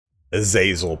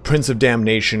Azazel, Prince of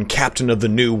Damnation, captain of the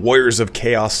new Warriors of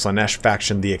Chaos Slaanesh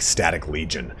faction, the Ecstatic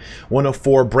Legion. One of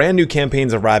 4 brand new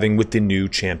campaigns arriving with the new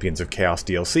Champions of Chaos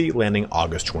DLC landing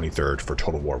August 23rd for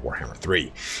Total War Warhammer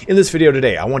 3. In this video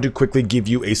today, I want to quickly give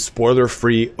you a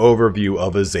spoiler-free overview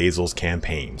of Azazel's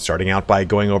campaign, starting out by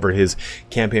going over his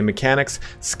campaign mechanics,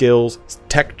 skills,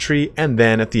 tech tree, and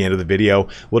then at the end of the video,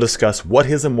 we'll discuss what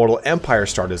his Immortal Empire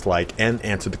start is like and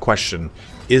answer the question,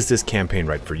 is this campaign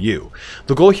right for you?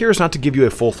 The goal here is not to give you a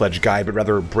full-fledged guide, but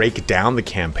rather break down the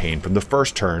campaign from the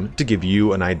first turn to give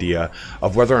you an idea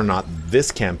of whether or not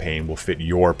this campaign will fit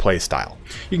your playstyle.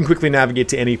 You can quickly navigate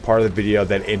to any part of the video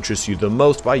that interests you the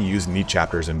most by using the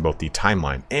chapters in both the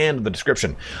timeline and the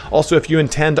description. Also, if you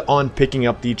intend on picking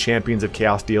up the Champions of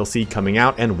Chaos DLC coming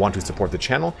out and want to support the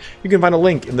channel, you can find a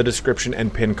link in the description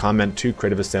and pinned comment to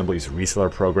Creative Assembly's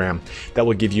reseller program that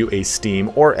will give you a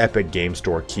Steam or Epic Game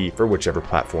Store key for whichever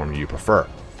platform you prefer.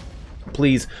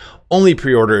 Please only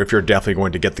pre-order if you're definitely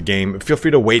going to get the game. Feel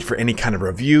free to wait for any kind of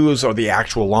reviews or the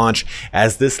actual launch,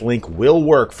 as this link will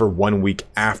work for 1 week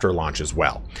after launch as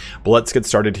well. But let's get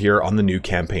started here on the new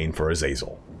campaign for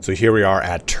Azazel. So here we are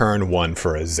at turn 1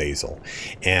 for Azazel,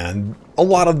 and a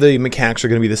lot of the mechanics are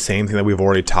going to be the same thing that we've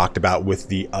already talked about with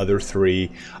the other 3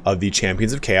 of the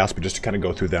Champions of Chaos, but just to kind of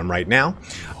go through them right now.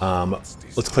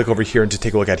 Let's click over here and to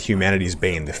take a look at Humanity's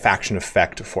Bane, the faction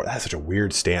effect for, that's such a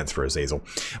weird stance for Azazel,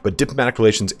 but Diplomatic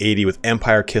Relations 80 with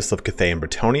Empire, Kislev, Cathay, and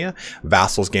Bretonnia.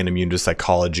 Vassals gain immunity to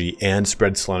psychology and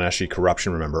spread Slaaneshi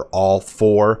corruption. Remember, all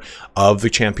 4 of the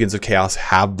Champions of Chaos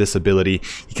have this ability.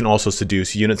 He can also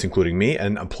seduce units, including me,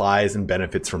 and applies and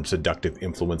benefits from seductive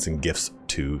influence and gifts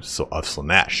of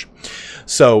Slaanesh.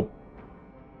 So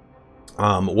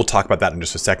we'll talk about that in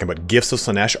just a second, but gifts of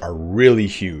Slaanesh are really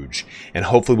huge, and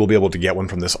hopefully we'll be able to get one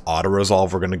from this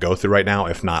auto-resolve we're going to go through right now.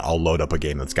 If not, I'll load up a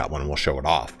game that's got one and we'll show it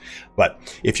off. But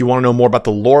if you want to know more about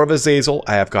the lore of Azazel,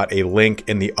 I have got a link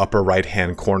in the upper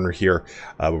right-hand corner here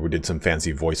where we did some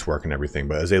fancy voice work and everything,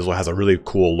 but Azazel has a really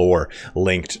cool lore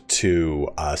linked to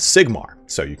Sigmar,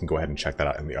 so you can go ahead and check that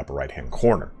out in the upper right-hand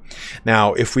corner.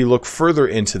 Now, if we look further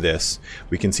into this,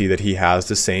 we can see that he has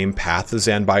the same Path to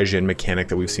Zanbaijin mechanic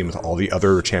that we've seen with all the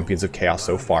other Champions of Chaos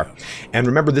so far. And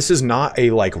remember, this is not a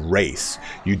race.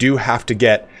 You do have to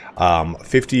get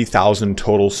 50,000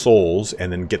 total souls and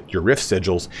then get your rift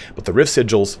sigils, but the rift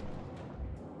sigils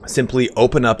simply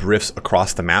open up rifts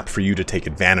across the map for you to take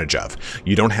advantage of.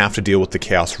 You don't have to deal with the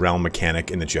Chaos Realm mechanic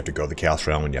in that you have to go to the Chaos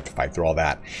Realm and you have to fight through all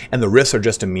that. And the rifts are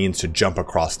just a means to jump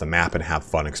across the map and have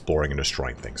fun exploring and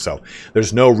destroying things. So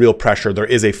there's no real pressure. There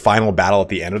is a final battle at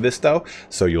the end of this though,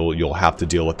 so you'll have to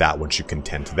deal with that once you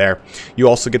contend to there. You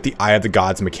also get the Eye of the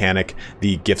Gods mechanic,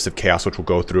 the Gifts of Chaos, which we'll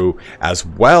go through, as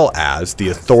well as the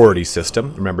Authority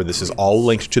system. Remember, this is all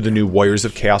linked to the new Warriors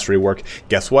of Chaos rework.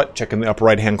 Guess what? Check in the upper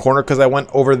right hand corner because I went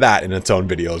over that in its own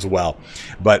video as well.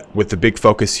 But with the big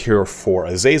focus here for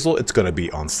Azazel, it's going to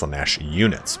be on Slaanesh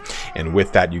units. And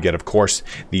with that, you get, of course,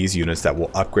 these units that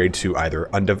will upgrade to either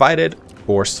Undivided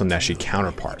or Slaaneshi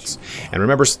counterparts. And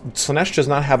remember, Slaanesh does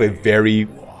not have a very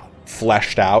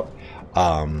fleshed out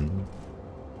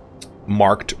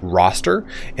marked roster,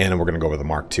 and we're going to go over the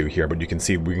Mark II here, but you can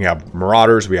see we have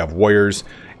Marauders, we have Warriors,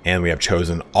 and we have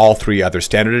chosen all 3 other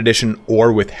Standard Edition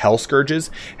or with Hell Scourges.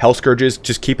 Hell Scourges,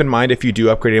 just keep in mind, if you do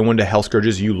upgrade anyone to Hell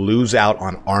Scourges, you lose out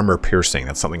on armor piercing.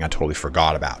 That's something I totally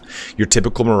forgot about. Your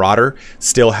typical Marauder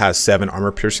still has 7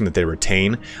 armor piercing that they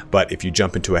retain, but if you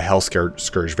jump into a Hell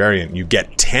Scourge variant, you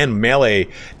get 10 melee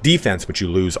defense, but you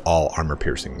lose all armor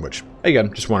piercing, which,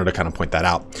 again, just wanted to kind of point that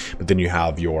out. But then you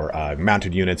have your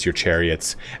mounted units, your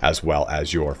chariots, as well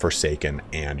as your Forsaken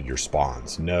and your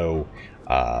spawns.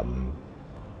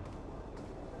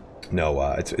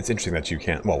 It's interesting that you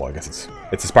can't, well, I guess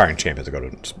it's aspiring champions to go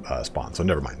to spawn, so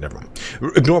never mind.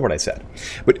 Ignore what I said.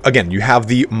 But again, you have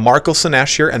the Mark of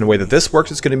Slaanesh here, and the way that this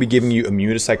works, it's going to be giving you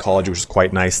immune to psychology, which is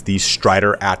quite nice. The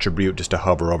Strider attribute, just to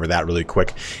hover over that really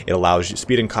quick, it allows you,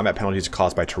 speed and combat penalties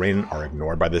caused by terrain are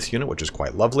ignored by this unit, which is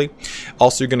quite lovely.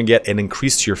 Also, you're going to get an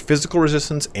increase to your physical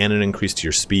resistance and an increase to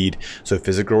your speed. So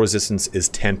physical resistance is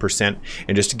 10%,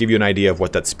 and just to give you an idea of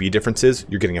what that speed difference is,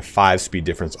 you're getting a 5 speed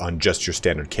difference on just your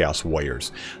standard Chaos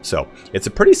Warriors. So it's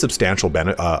a pretty substantial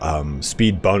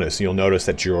speed bonus. You'll notice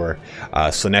that your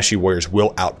Slaaneshi Warriors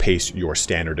will outpace your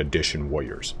Standard Edition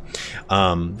Warriors.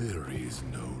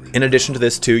 In addition to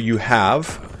this too, you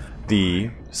have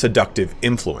the seductive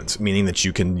influence, meaning that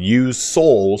you can use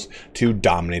souls to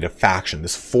dominate a faction.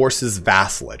 This forces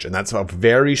vassalage, and that's a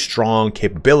very strong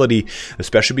capability,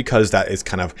 especially because that is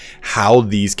kind of how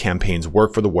these campaigns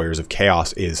work for the Warriors of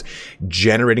Chaos, is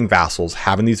generating vassals,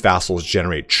 having these vassals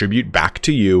generate tribute back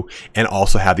to you, and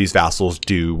also have these vassals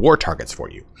do war targets for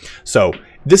you. So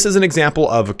This is an example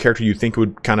of a character you think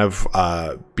would kind of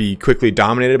be quickly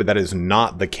dominated, but that is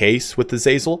not the case with the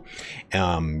Azazel.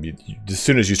 As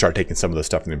soon as you start taking some of the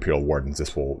stuff in the Imperial Wardens,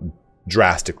 this will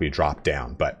drastically drop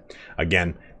down. But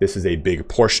again, this is a big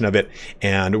portion of it,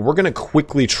 and we're going to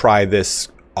quickly try this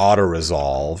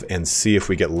auto-resolve and see if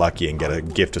we get lucky and get a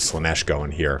Gift of Slaanesh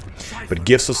going here. But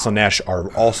Gifts of Slaanesh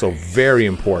are also very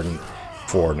important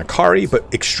for N'Kari,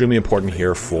 but extremely important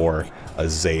here for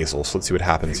Azazel. So let's see what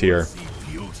happens here.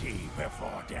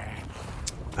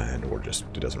 And we're just,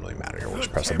 it doesn't really matter here. We'll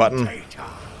just press a button.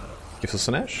 Gift of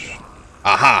Slaanesh.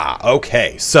 Aha!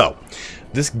 Okay, so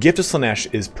this Gift of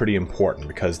Slaanesh is pretty important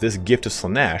because this Gift of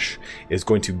Slaanesh is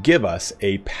going to give us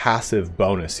a passive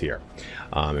bonus here.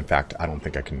 In fact, I don't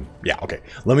think I can... Yeah, okay.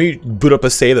 Let me boot up a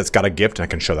save that's got a gift and I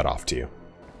can show that off to you.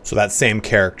 So that same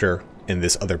character in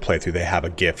this other playthrough, they have a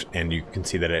gift, and you can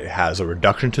see that it has a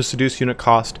reduction to seduce unit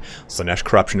cost, Slaanesh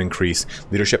corruption increase,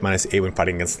 leadership -8 when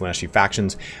fighting against Slaaneshi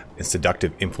factions, and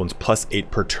seductive influence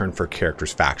 +8 per turn for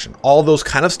character's faction. All those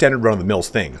kind of standard run-of-the-mills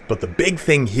things, but the big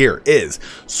thing here is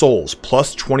souls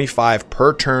 +25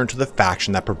 per turn to the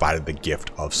faction that provided the gift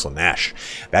of Slaanesh.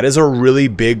 That is a really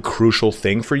big, crucial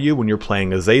thing for you when you're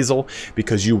playing Azazel,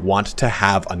 because you want to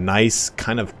have a nice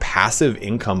kind of passive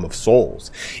income of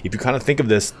souls. If you kind of think of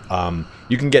this,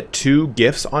 you can get 2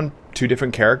 gifts on 2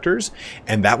 different characters,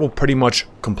 and that will pretty much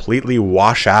completely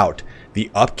wash out the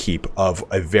upkeep of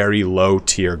a very low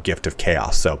tier Gift of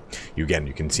Chaos. So again,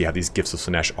 you can see how these Gifts of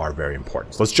Slaanesh are very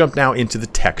important. So let's jump now into the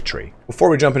tech tree. Before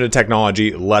we jump into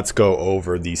technology, let's go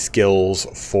over the skills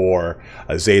for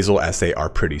Azazel, as they are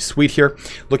pretty sweet here.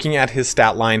 Looking at his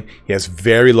stat line, he has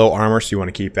very low armor, so you want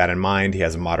to keep that in mind. He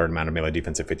has a moderate amount of melee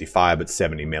defense at 55, but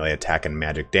 70 melee attack and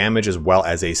magic damage, as well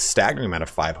as a staggering amount of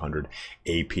 500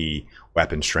 AP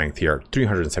weapon strength here,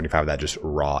 375 of that just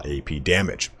raw AP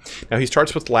damage. Now he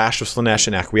starts with Lash of Slaanesh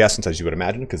and Acquiescence, as you would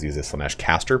imagine, because he's a Slaanesh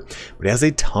caster, but he has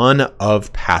a ton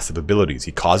of passive abilities.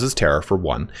 He causes terror for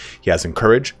 1. He has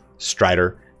Encourage,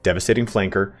 Strider, Devastating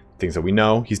Flanker, things that we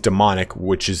know. He's demonic,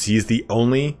 which is he's the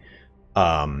only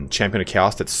champion of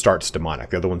chaos that starts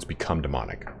demonic. The other ones become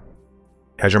demonic.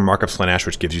 Has your Mark of Slaanesh,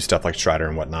 which gives you stuff like Strider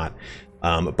and whatnot,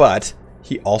 but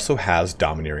he also has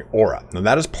Domineering Aura. Now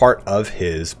that is part of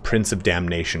his Prince of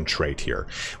Damnation trait here,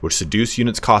 which seduce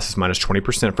units cost is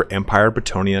 -20% for Empire,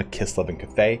 Bretonia, Kislev, and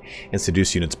Cathay, and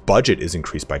seduce units budget is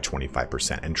increased by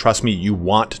 25%. And trust me, you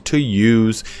want to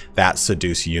use that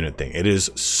seduce unit thing. It is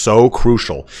so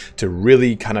crucial to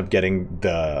really kind of getting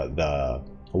the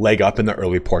leg up in the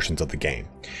early portions of the game.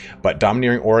 But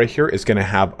Domineering Aura here is going to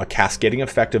have a cascading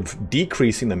effect of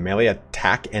decreasing the melee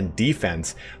attack and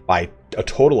defense by a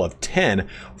total of 10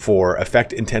 for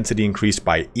effect intensity increased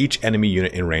by each enemy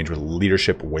unit in range with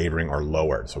leadership wavering or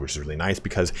lower. So which is really nice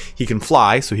because he can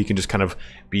fly, so he can just kind of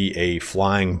be a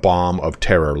flying bomb of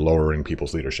terror, lowering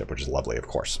people's leadership, which is lovely, of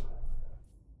course.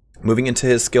 Moving into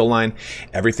his skill line,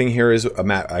 everything here is,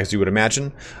 as you would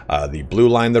imagine, the blue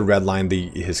line, the red line,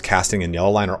 his casting and yellow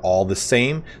line are all the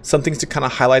same. Some things to kind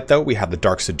of highlight though, we have the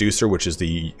Dark Seducer, which is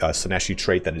the Slaaneshi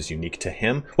trait that is unique to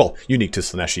him. Well, unique to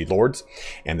Slaaneshi Lords.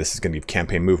 And this is going to give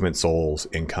campaign movement, souls,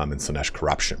 income, and Slaanesh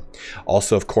corruption.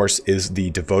 Also, of course, is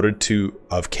the Devoted to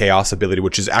of Chaos ability,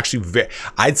 which is actually,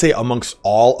 I'd say amongst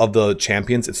all of the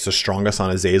champions, it's the strongest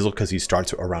on Azazel because he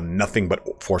starts around nothing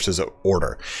but forces of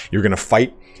order. You're going to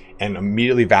fight and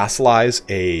immediately vassalize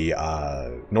a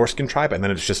Norskin tribe, and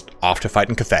then it's just off to fight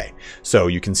in Cathay. So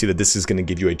you can see that this is going to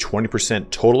give you a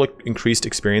 20% total increased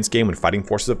experience gain when fighting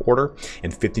forces of order,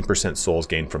 and 15% souls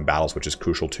gained from battles, which is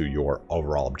crucial to your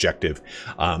overall objective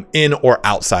in or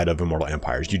outside of Immortal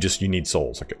Empires. You need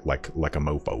souls like a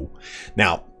mofo.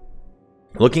 Now,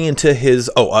 looking into his,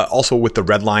 also with the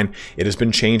red line, it has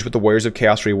been changed with the Warriors of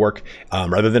Chaos rework.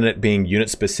 Rather than it being unit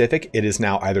specific, it is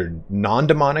now either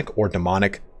non-demonic or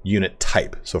demonic unit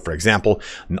type. So for example,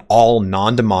 all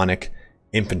non-demonic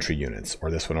infantry units,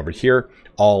 or this one over here,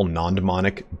 all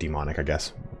non-demonic,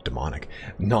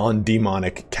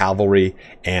 non-demonic cavalry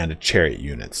and chariot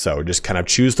units. So just kind of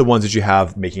choose the ones that you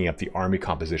have making up the army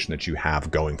composition that you have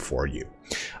going for you.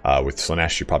 With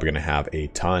Slaanesh, you're probably going to have a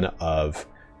ton of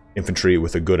infantry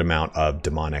with a good amount of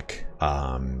demonic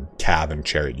cav and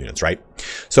chariot units, right?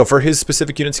 So for his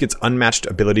specific units, he gets unmatched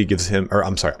ability,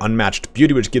 unmatched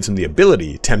beauty, which gives him the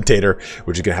ability Temptator,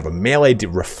 which is going to have a melee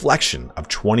reflection of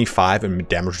 25 and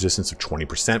damage resistance of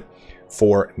 20%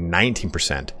 for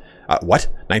 19%.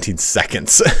 19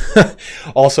 seconds.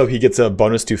 Also, he gets a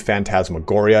bonus to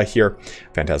Phantasmagoria here.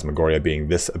 Phantasmagoria being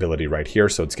this ability right here.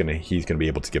 So he's gonna be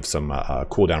able to give some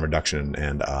cooldown reduction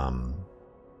and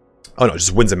Oh no, it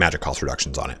just wins and magic cost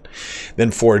reductions on it.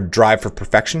 Then for Drive for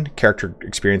Perfection, character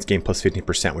experience gain plus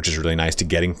 15%, which is really nice to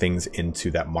getting things into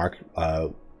that mark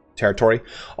territory.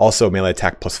 Also melee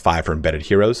attack plus 5 for embedded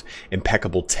heroes.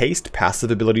 Impeccable Taste, passive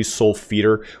ability Soul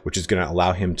Feeder, which is going to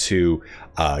allow him to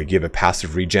give a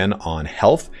passive regen on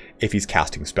health if he's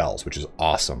casting spells, which is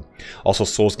awesome. Also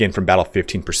souls gain from battle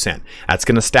 15%. That's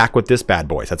going to stack with this bad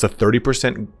boy. That's a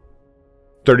 30%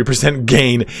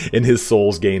 gain in his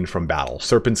souls gained from battle.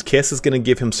 Serpent's Kiss is going to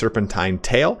give him Serpentine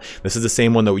Tail. This is the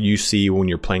same one that you see when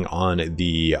you're playing on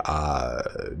the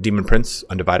Demon Prince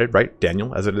Undivided, right?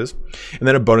 Daniel, as it is. And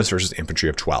then a bonus versus infantry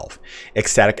of 12.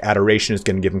 Ecstatic Adoration is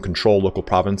going to give him control local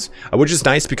province, which is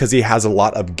nice because he has a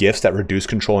lot of gifts that reduce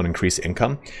control and increase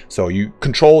income. So you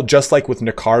control, just like with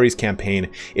Nakari's campaign,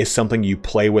 is something you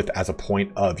play with as a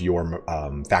point of your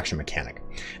faction mechanic.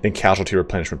 Then Casualty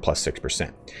Replenishment plus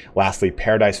 6%. Lastly,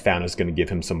 Paradise Found is going to give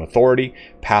him some authority.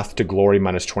 Path to Glory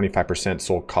minus 25%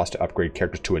 soul cost to upgrade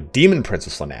characters to a Demon Prince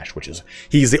of Slaanesh, which is,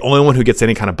 he's the only one who gets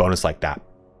any kind of bonus like that.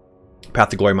 Path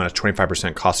to Glory minus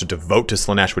 25% cost to devote to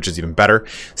Slaanesh, which is even better.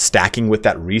 Stacking with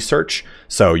that research,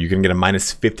 so you can get a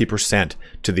minus 50%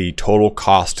 to the total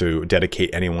cost to dedicate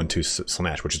anyone to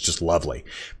Slaanesh, which is just lovely.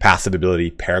 Passive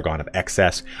ability, Paragon of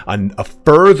Excess, a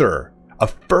further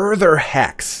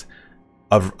hex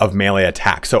of melee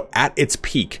attack. So at its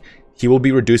peak, he will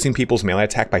be reducing people's melee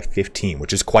attack by 15,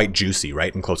 which is quite juicy,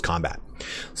 right, in close combat.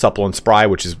 Supple and Spry,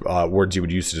 which is words you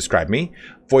would use to describe me.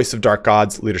 Voice of Dark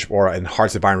Gods, Leadership Aura, and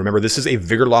Hearts of Iron. Remember, this is a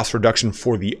vigor loss reduction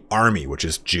for the army, which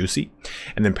is juicy.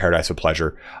 And then Paradise of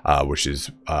Pleasure, which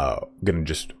is going to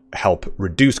just help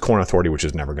reduce Corn Authority, which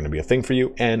is never going to be a thing for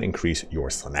you, and increase your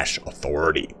Slaanesh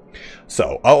authority.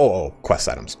 So, quest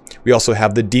items. We also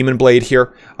have the Demon Blade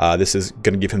here. This is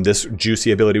going to give him this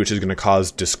juicy ability, which is going to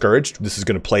cause Discouraged. This is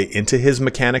going to play into his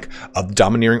mechanic of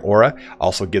Domineering Aura.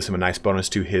 Also gives him a nice bonus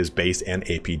to his base and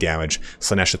AP damage.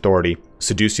 Slaanesh authority,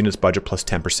 Seduce units budget plus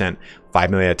 10%, 5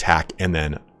 melee attack, and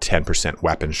then 10%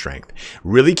 weapon strength.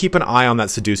 Really keep an eye on that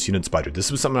Seduce units budget.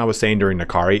 This was something I was saying during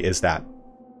Nakari, is that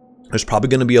there's probably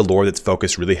going to be a lore that's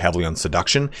focused really heavily on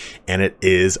seduction, and it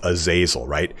is Azazel,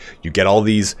 right? You get all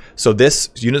these. So this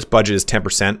unit's budget is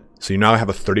 10%, so you now have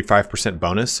a 35%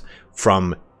 bonus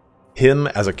from him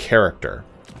as a character.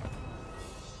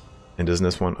 And doesn't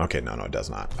this one? Okay, no, it does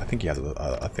not. I think he has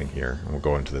a thing here, and we'll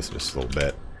go into this in just a little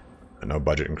bit. No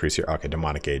budget increase here. Okay,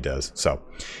 Demonic Aid does. So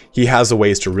he has the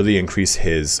ways to really increase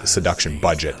his seduction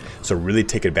budget. So really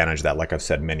take advantage of that, like I've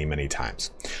said many, many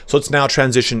times. So let's now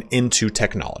transition into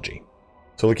technology.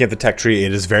 So looking at the tech tree,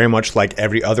 it is very much like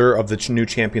every other of the new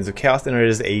Champions of Chaos, and it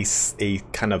is a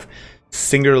kind of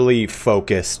singularly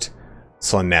focused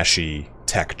Slaaneshi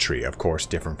tech tree. Of course,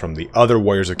 different from the other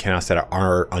Warriors of Chaos that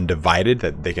are undivided,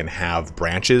 that they can have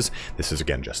branches. This is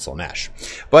again just Slaanesh.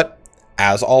 But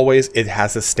as always, it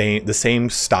has the same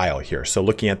style here. So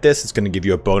looking at this, it's going to give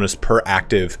you a bonus per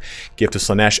active gift to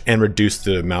Slaanesh and reduce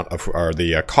the amount of, or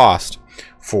the cost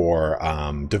for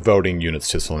devoting units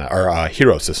to Slaanesh, or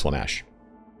heroes to Slaanesh.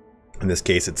 In this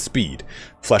case, it's speed.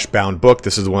 Fleshbound Book.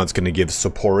 This is the one that's going to give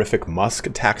soporific musk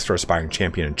attacks for Aspiring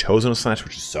Champion and Chosen of Slaanesh,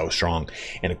 which is so strong,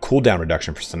 and a cooldown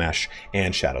reduction for Slaanesh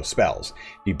and Shadow spells.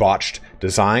 Debauched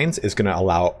Designs is going to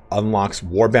allow unlocks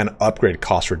Warband upgrade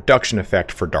cost reduction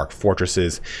effect for Dark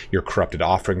Fortresses. Your Corrupted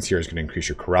Offerings here is going to increase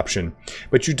your corruption,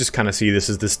 but you just kind of see this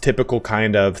is this typical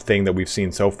kind of thing that we've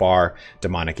seen so far.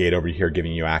 Demonic Aid over here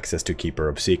giving you access to Keeper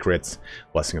of Secrets,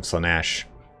 Blessing of Slaanesh.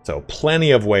 So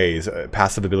plenty of ways.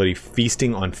 Passive ability,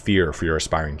 Feasting on Fear for your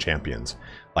Aspiring Champions.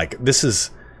 Like, this is,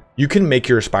 you can make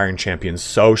your Aspiring Champions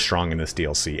so strong in this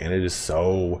DLC, and it is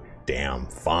so damn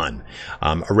fun.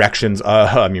 Erection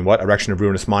of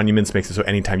Ruinous Monuments makes it so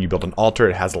anytime you build an altar,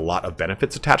 it has a lot of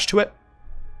benefits attached to it.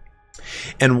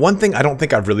 And one thing I don't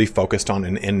think I've really focused on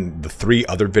in the 3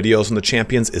 other videos on the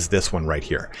champions is this one right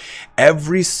here.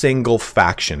 Every single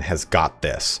faction has got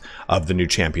this of the new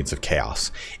Champions of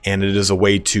Chaos, and it is a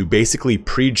way to basically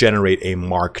pre-generate a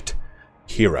marked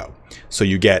hero. So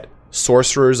you get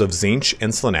Sorcerers of Tzeentch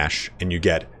and Slaanesh, and you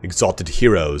get Exalted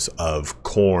Heroes of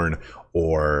Khorne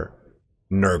or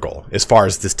Nurgle, as far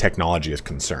as this technology is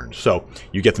concerned. So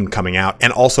you get them coming out,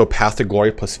 and also Path to Glory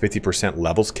plus 50%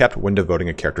 levels kept when devoting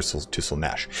a character to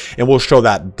Slaanesh. And we'll show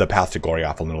that the Path to Glory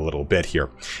off in a little bit here.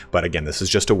 But again, this is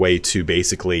just a way to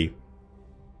basically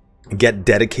get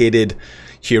dedicated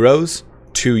heroes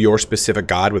to your specific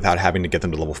god without having to get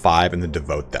them to level 5 and then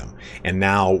devote them. And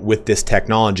now with this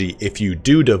technology, if you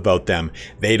do devote them,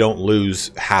 they don't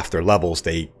lose half their levels,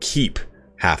 they keep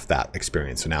half that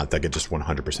experience. So now they get just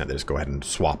 100%, they just go ahead and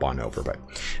swap on over. But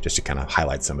just to kind of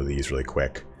highlight some of these really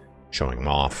quick, showing them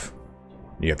off.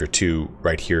 You have your 2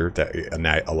 right here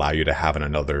that allow you to have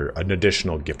an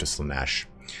additional gift of Slaanesh,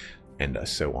 and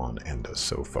so on and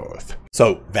so forth.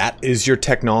 So that is your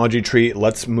technology tree.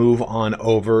 Let's move on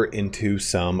over into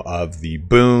some of the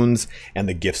boons and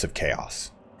the gifts of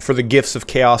chaos. For the gifts of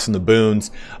chaos and the boons,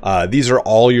 these are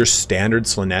all your standard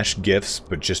Slaanesh gifts,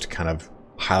 but just to kind of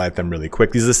highlight them really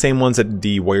quick. These are the same ones that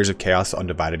the Warriors of Chaos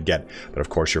Undivided get, but of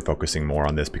course you're focusing more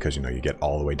on this because you know you get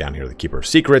all the way down here the Keeper of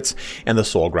Secrets and the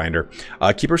Soul Grinder.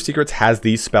 Keeper of Secrets has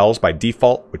these spells by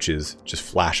default, which is just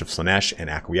Flash of Slaanesh and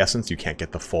Acquiescence. You can't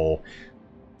get the full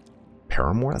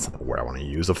Paramour, that's not the word I want to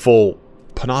use, a full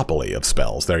panoply of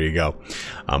spells. There you go.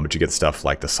 But you get stuff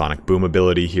like the Sonic Boom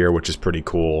ability here, which is pretty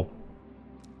cool.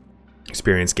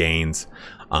 Experience gains.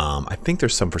 I think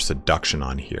there's some for Seduction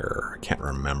on here. I can't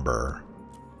remember.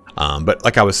 But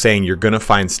like I was saying, you're going to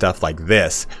find stuff like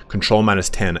this. Control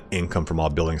 -10, income from all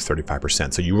buildings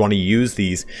 35%. So you want to use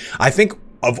these. I think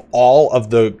of all of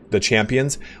the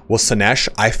champions, with Slaanesh,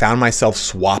 I found myself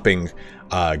swapping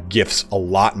gifts a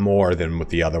lot more than with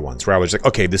the other ones, where I was like,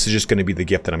 okay, this is just going to be the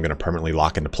gift that I'm going to permanently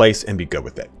lock into place and be good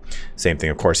with it. Same thing,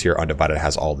 of course, here. Undivided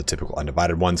has all the typical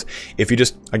Undivided ones. If you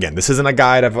just, again, this isn't a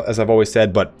guide, as I've always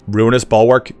said, but Ruinous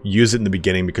Bulwark, use it in the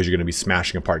beginning because you're going to be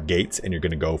smashing apart gates and you're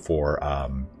going to go for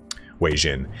Wei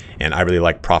Jin. And I really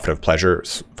like Prophet of Pleasure,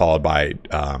 followed by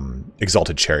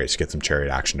Exalted Chariots to get some chariot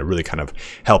action to really kind of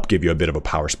help give you a bit of a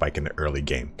power spike in the early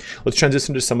game. Let's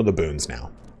transition to some of the boons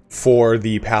now. For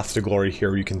the Paths to Glory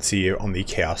here, you can see on the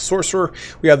Chaos Sorcerer,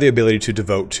 we have the ability to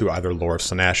devote to either Lore of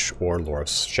Slaanesh or Lore of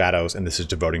Shadows, and this is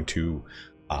devoting to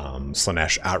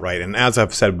Slaanesh outright. And as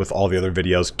I've said with all the other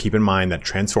videos, keep in mind that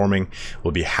transforming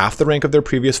will be half the rank of their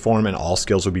previous form, and all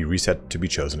skills will be reset to be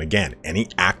chosen again. Any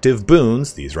active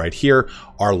boons, these right here,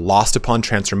 are lost upon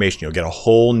transformation. You'll get a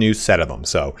whole new set of them,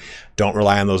 so don't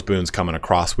rely on those boons coming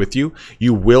across with you.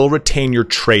 You will retain your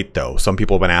trait, though. Some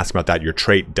people have been asking about that. Your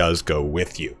trait does go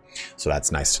with you, so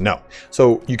that's nice to know.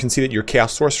 So you can see that your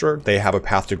Chaos Sorcerer, they have a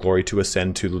path to glory to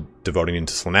ascend to devoting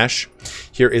into Slaanesh.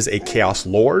 Here is a Chaos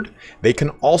Lord. They can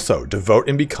also devote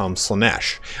and become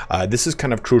Slaanesh. This is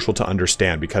kind of crucial to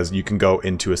understand because you can go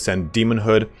into Ascend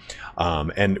Demonhood,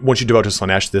 and once you devote to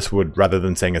Slaanesh, this would, rather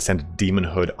than saying Ascend to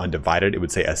Demonhood Undivided, it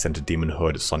would say Ascend to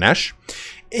Demonhood Slaanesh.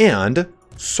 And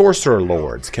Sorcerer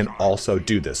Lords can also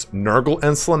do this. Nurgle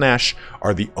and Slaanesh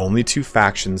are the only two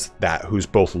factions that whose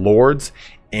both Lords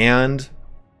and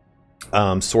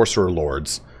Sorcerer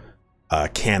Lords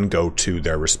can go to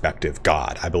their respective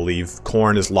god. I believe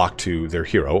Khorne is locked to their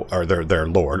hero, or their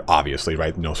lord, obviously,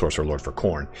 right? No Sorcerer Lord for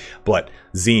Khorne. But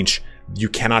Tzeentch, you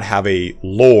cannot have a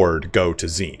lord go to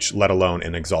Tzeentch, let alone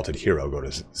an exalted hero go to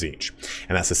Tzeentch.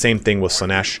 And that's the same thing with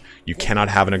Slaanesh. You cannot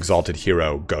have an exalted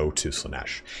hero go to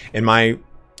Slaanesh. In my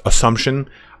assumption,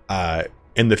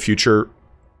 in the future,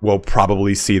 we'll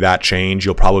probably see that change.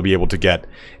 You'll probably be able to get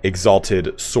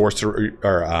exalted sorcerer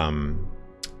or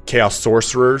chaos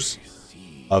sorcerers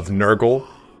of Nurgle,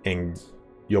 and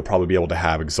you'll probably be able to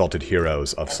have exalted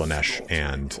heroes of Slaanesh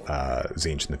and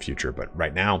Tzeentch in the future. But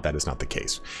right now, that is not the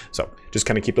case. So just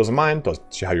kind of keep those in mind. Those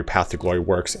see how your path to glory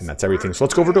works, and that's everything. So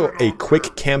let's go over to a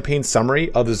quick campaign summary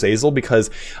of Azazel, because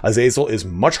Azazel is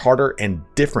much harder and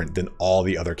different than all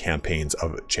the other campaigns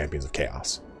of Champions of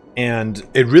Chaos. And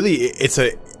it really,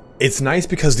 it's nice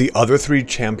because the other three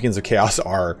Champions of Chaos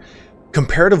are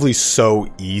comparatively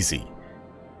so easy.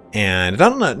 And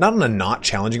not in a not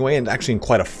challenging way, and actually in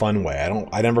quite a fun way.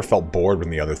 I never felt bored when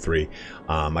the other three.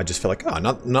 I just feel like, oh,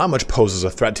 not much poses a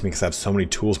threat to me because I have so many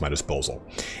tools at my disposal.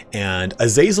 And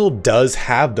Azazel does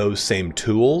have those same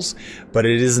tools, but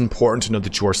it is important to know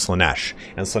that you are Slaanesh.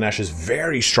 And Slaanesh is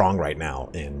very strong right now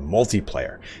in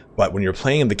multiplayer. But when you're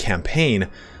playing in the campaign,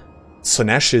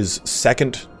 Slaanesh is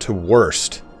second to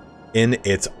worst in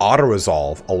its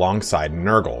auto-resolve alongside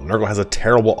Nurgle. Nurgle has a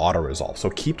terrible auto-resolve. So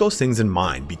keep those things in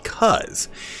mind, because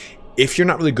if you're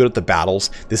not really good at the battles,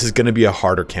 this is going to be a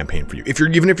harder campaign for you.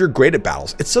 Even if you're great at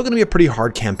battles, it's still going to be a pretty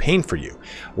hard campaign for you.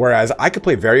 Whereas I could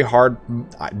play very hard,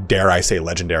 dare I say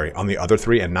legendary, on the other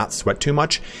three and not sweat too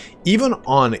much. Even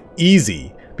on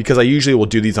easy, because I usually will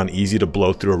do these on easy to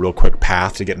blow through a real quick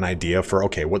path to get an idea for,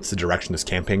 okay, what's the direction this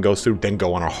campaign goes through, then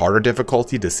go on a harder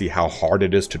difficulty to see how hard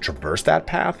it is to traverse that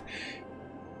path.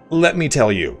 Let me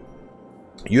tell you,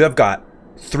 you have got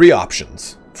three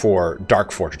options for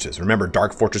Dark Fortresses. Remember,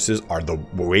 Dark Fortresses are the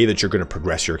way that you're going to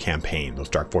progress your campaign. Those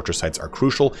Dark Fortress sites are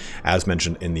crucial, as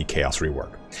mentioned in the Chaos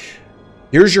rework.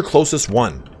 Here's your closest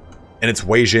one, and it's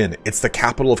Wei Jin. It's the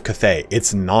capital of Cathay.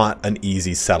 It's not an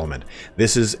easy settlement.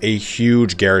 This is a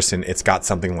huge garrison. It's got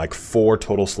something like 4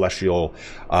 total Celestial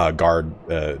Guard,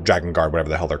 Dragon Guard, whatever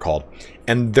the hell they're called,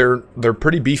 and they're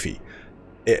pretty beefy.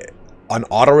 an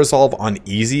auto resolve on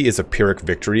easy is a Pyrrhic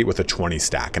victory with a 20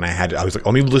 stack, and I was like,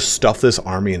 let me just stuff this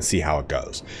army and see how it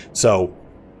goes. So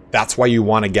that's why you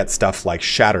want to get stuff like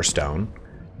Shatterstone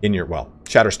in your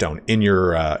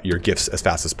your gifts as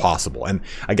fast as possible. And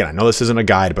again, I know this isn't a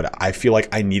guide, but I feel like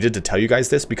I needed to tell you guys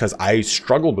this because I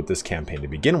struggled with this campaign to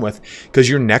begin with, because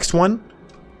your next one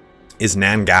is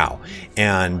Nangao,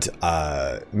 and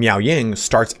Miao Ying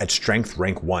starts at strength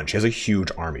rank 1. She has a huge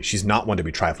army. She's not one to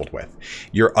be trifled with.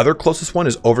 Your other closest one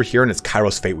is over here, and it's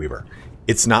Kairos Fateweaver.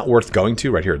 It's not worth going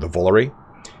to right here, the Volary.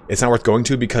 It's not worth going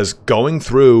to because going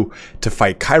through to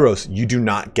fight Kairos, you do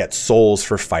not get souls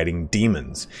for fighting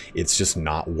demons. It's just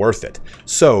not worth it.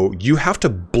 So you have to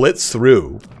blitz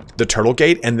through the Turtle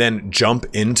Gate and then jump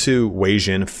into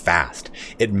Weijin fast.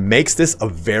 It makes this a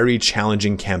very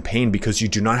challenging campaign because you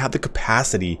do not have the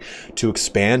capacity to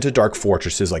expand to Dark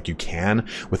Fortresses like you can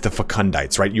with the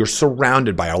Fecundites, right? You're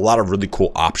surrounded by a lot of really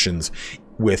cool options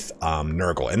with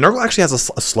Nurgle. And Nurgle actually has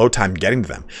a slow time getting to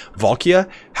them. Valkia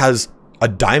has a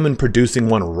diamond producing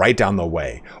one right down the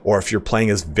way. Or if you're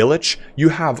playing as Village, you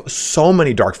have so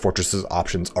many Dark Fortresses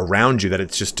options around you that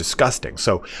it's just disgusting.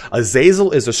 So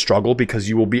Azazel is a struggle because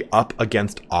you will be up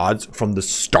against odds from the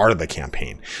start of the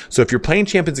campaign. So if you're playing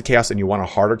Champions of Chaos and you want a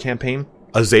harder campaign,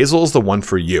 Azazel is the one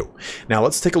for you. Now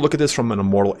let's take a look at this from an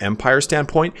Immortal Empire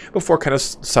standpoint before kind of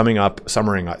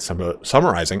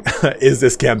summarizing, is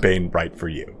this campaign right for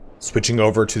you? Switching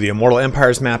over to the Immortal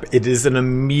Empires map, it is an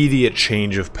immediate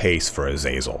change of pace for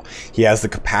Azazel. He has the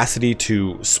capacity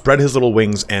to spread his little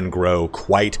wings and grow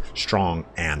quite strong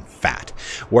and fat.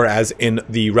 Whereas in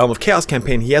the Realm of Chaos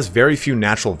campaign, he has very few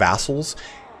natural vassals.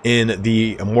 In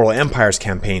the Immortal Empires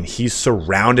campaign, he's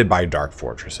surrounded by Dark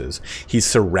Fortresses. He's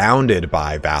surrounded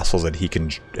by vassals that he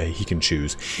can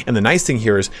choose. And the nice thing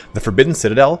here is the Forbidden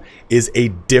Citadel is a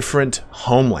different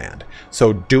homeland.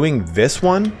 So doing this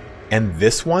one and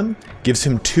this one gives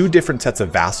him 2 different sets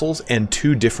of vassals and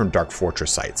 2 different Dark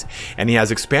Fortress sites. And he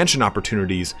has expansion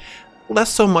opportunities, less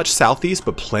so much southeast,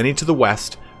 but plenty to the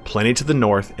west, plenty to the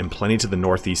north, and plenty to the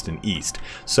northeast and east.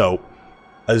 So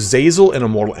Azazel in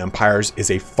Immortal Empires is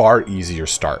a far easier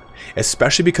start,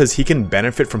 especially because he can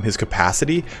benefit from his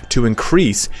capacity to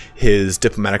increase his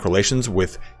diplomatic relations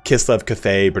with Kislev,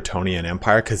 Cathay, Bretonnia, and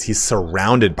Empire, because he's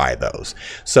surrounded by those.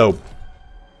 So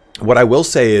what I will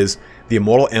say is the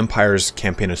Immortal Empires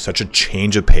campaign is such a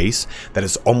change of pace that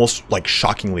it's almost like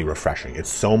shockingly refreshing. It's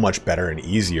so much better and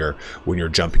easier when you're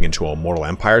jumping into Immortal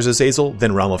Empires Azazel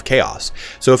than Realm of Chaos.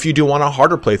 So if you do want a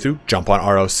harder playthrough, jump on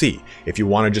ROC. If you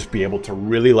want to just be able to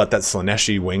really let that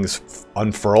Slaaneshi wings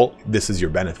unfurl, this is your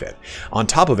benefit. On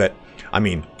top of it, I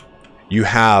mean, you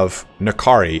have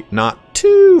Nakari not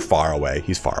too far away.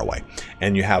 He's far away.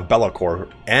 And you have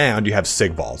Be'lakor and you have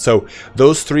Sigvald. So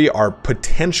those 3 are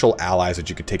potential allies that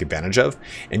you could take advantage of.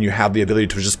 And you have the ability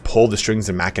to just pull the strings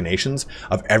and machinations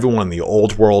of everyone in the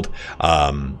old world.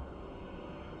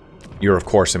 You're, of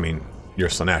course, I mean, you're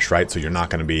Slaanesh, right? So you're not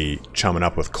going to be chumming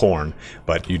up with Khorne.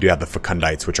 But you do have the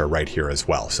Fecundites, which are right here as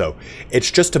well. So it's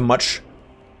just a much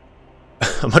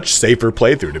safer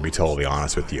playthrough, to be totally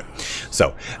honest with you.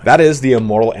 So that is the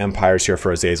Immortal Empires here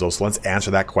for Azazel. So let's answer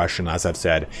that question. As I've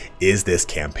said, is this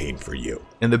campaign for you?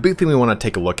 And the big thing we want to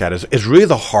take a look at is really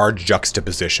the hard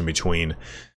juxtaposition between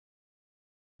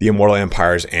the Immortal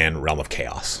Empires and Realm of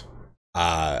Chaos.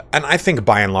 And I think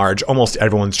by and large, almost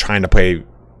everyone's trying to play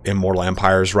Immortal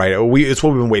Empires, right? It's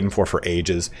what we've been waiting for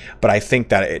ages. But I think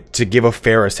that to give a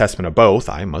fair assessment of both,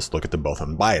 I must look at them both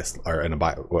unbiased, or in a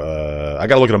I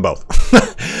gotta look at them both.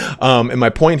 And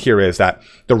my point here is that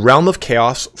the Realm of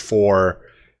Chaos for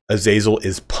Azazel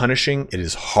is punishing, it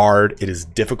is hard, it is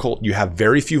difficult. You have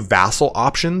very few vassal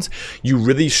options. You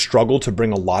really struggle to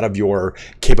bring a lot of your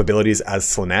capabilities as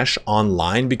Slaanesh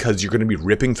online because you're going to be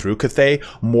ripping through Cathay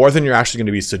more than you're actually going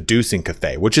to be seducing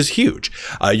Cathay, which is huge.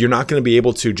 You're not going to be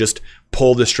able to just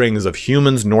pull the strings of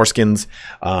humans, Norskins,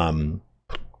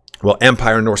 well,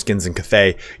 Empire, Norskins, and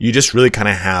Cathay. You just really kind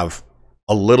of have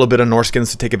a little bit of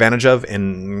Norskins to take advantage of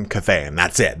in Cathay, and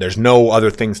that's it. There's no other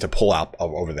things to pull out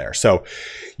over there. So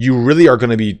you really are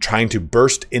going to be trying to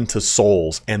burst into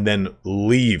souls and then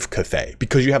leave Cathay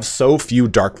because you have so few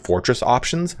Dark Fortress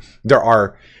options. There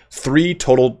are 3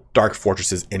 total Dark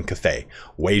Fortresses in Cathay: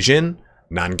 Weijin,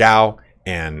 Nangao,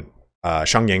 and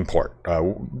Shangyang Port.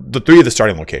 The 3 of the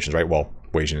starting locations, right? Well,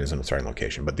 Weijin isn't a starting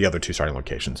location, but the other 2 starting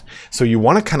locations. So you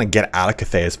want to kind of get out of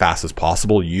Cathay as fast as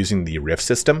possible using the Rift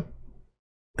system.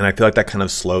 And I feel like that kind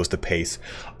of slows the pace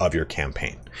of your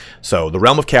campaign. So the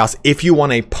Realm of Chaos, if you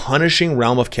want a punishing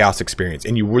Realm of Chaos experience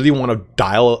and you really want to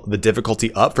dial the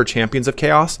difficulty up for Champions of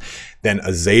Chaos, then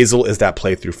Azazel is that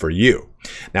playthrough for you.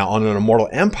 Now on an Immortal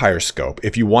Empire scope,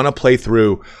 if you want to play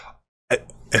through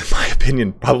in my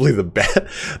opinion, probably the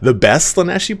best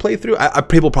Slaaneshi playthrough.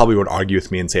 People probably would argue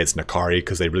with me and say it's N'Kari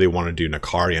because they really want to do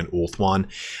N'Kari and Ulthuan.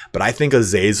 But I think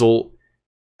Azazel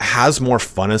has more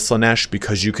fun as Slaanesh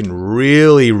because you can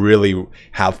really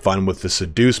have fun with the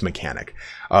seduction mechanic,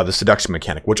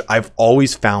 which I've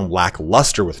always found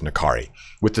lackluster with N'Kari.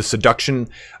 With the seduction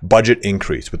budget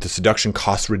increase, with the seduction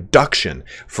cost reduction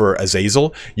for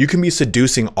Azazel, you can be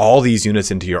seducing all these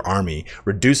units into your army,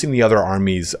 reducing the other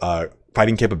army's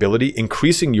fighting capability,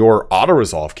 increasing your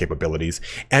auto-resolve capabilities,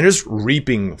 and just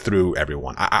reaping through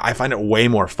everyone. I find it way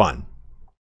more fun.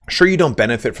 Sure, you don't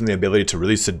benefit from the ability to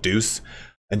really seduce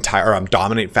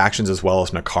dominate factions as well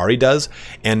as N'Kari does,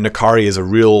 and N'Kari is a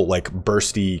real like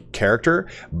bursty character,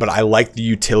 but I like the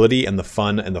utility and the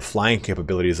fun and the flying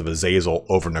capabilities of Azazel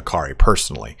over N'Kari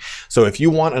personally. So if you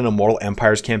want an Immortal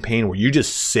Empires campaign where you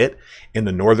just sit in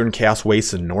the Northern Chaos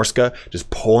Wastes in Norska, just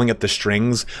pulling at the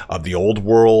strings of the Old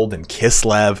World and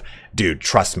Kislev, dude,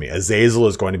 trust me, Azazel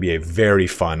is going to be a very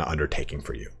fun undertaking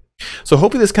for you. So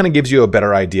hopefully this kind of gives you a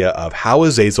better idea of how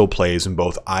Azazel plays in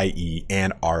both IE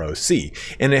and ROC.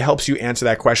 And it helps you answer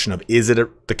that question of, is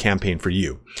it the campaign for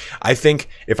you? I think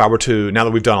if I were to, now that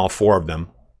we've done all 4 of them,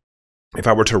 if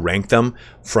I were to rank them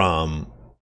from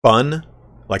fun,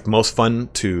 like most fun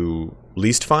to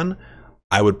least fun,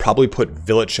 I would probably put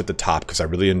Village at the top because I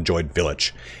really enjoyed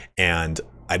Village. And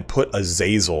I'd put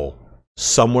Azazel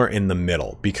somewhere in the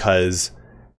middle because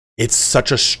it's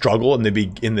such a struggle in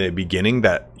the beginning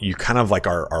that you kind of like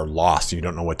are lost. You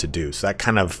don't know what to do. So that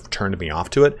kind of turned me off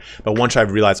to it. But once I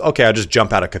realized, okay, I'll just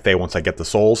jump out of Cathay once I get the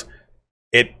souls,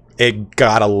 it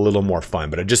got a little more fun.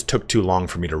 But it just took too long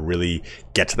for me to really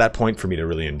get to that point for me to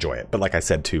really enjoy it. But like I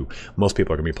said too, most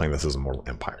people are going to be playing this as Immortal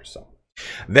Empires. So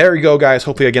there you go, guys.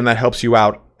 Hopefully, again, that helps you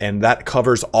out. And that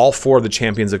covers all 4 of the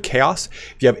Champions of Chaos.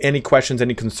 If you have any questions,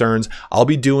 any concerns, I'll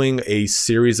be doing a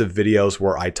series of videos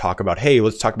where I talk about, hey,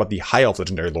 let's talk about the High Elf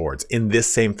Legendary Lords in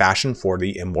this same fashion for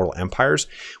the Immortal Empires,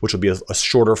 which will be a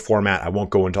shorter format. I won't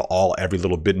go into every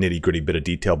little bit nitty-gritty bit of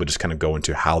detail, but just kind of go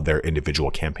into how their individual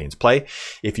campaigns play.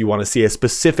 If you want to see a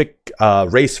specific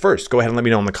race first, go ahead and let me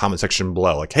know in the comment section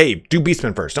below. Like, hey, do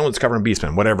Beastmen first. No one's covering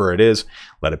Beastmen. Whatever it is,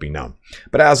 let it be known.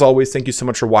 But as always, thank you so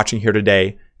much for watching here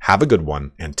today. Have a good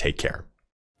one and take care.